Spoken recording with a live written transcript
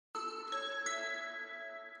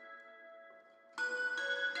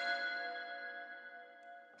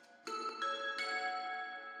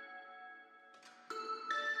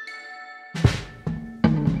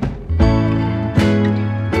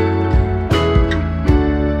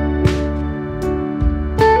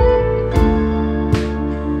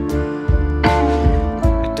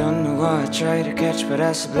stretch, but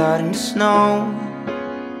I see blood in the snow.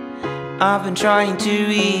 I've been trying to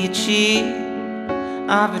reach it,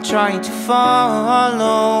 I've been trying to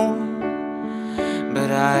follow,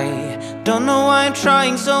 but I don't know why I'm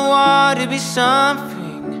trying so hard to be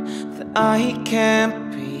something that I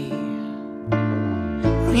can't be.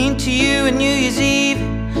 Into you on New Year's Eve,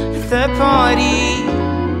 a third party,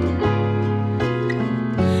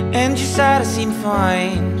 and you said I seem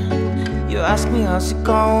fine. You asked me how's it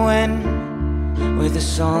going, with the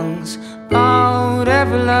songs about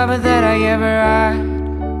every lover that I ever had.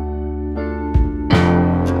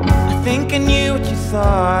 I think I knew what you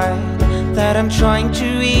thought, that I'm trying to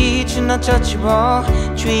reach an untouchable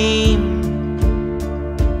dream.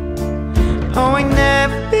 Oh, I'll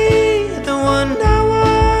never be the one I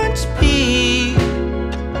want to be.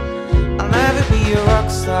 I'll never be a rock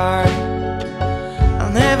star,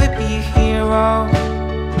 I'll never be a hero.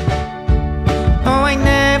 Oh, I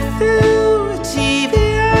never threw a TV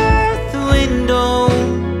out the window.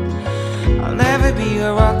 I'll never be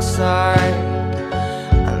a rock star,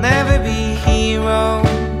 I'll never be a hero.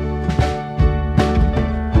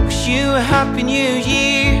 Wish you a happy new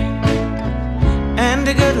year and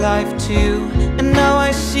a good life too. And now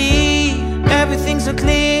I see everything's so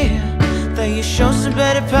clear, that you chose a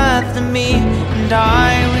better path than me. And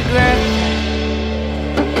I regret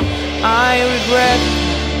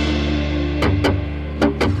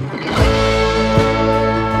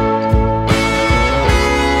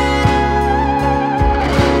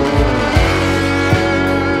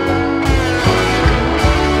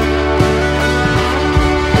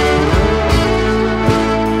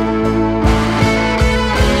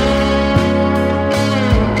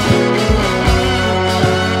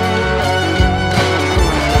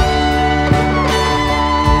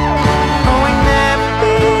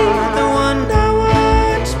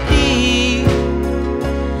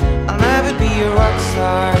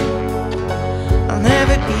I'll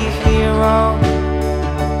never be a hero.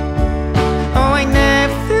 Oh, I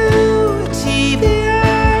never threw a TV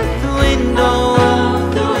out the window.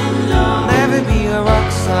 I'll never be a rock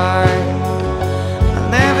star, I'll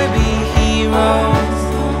never be a hero.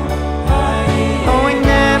 Oh, I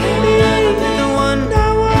never be the one I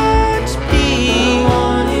want to be.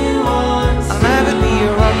 I'll never be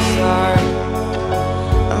a rock star,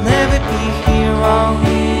 I'll never be a hero.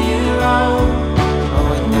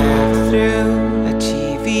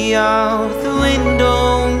 Out the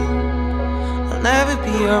window, I'll never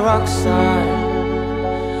be a rock star,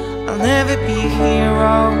 I'll never be a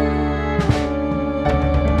hero.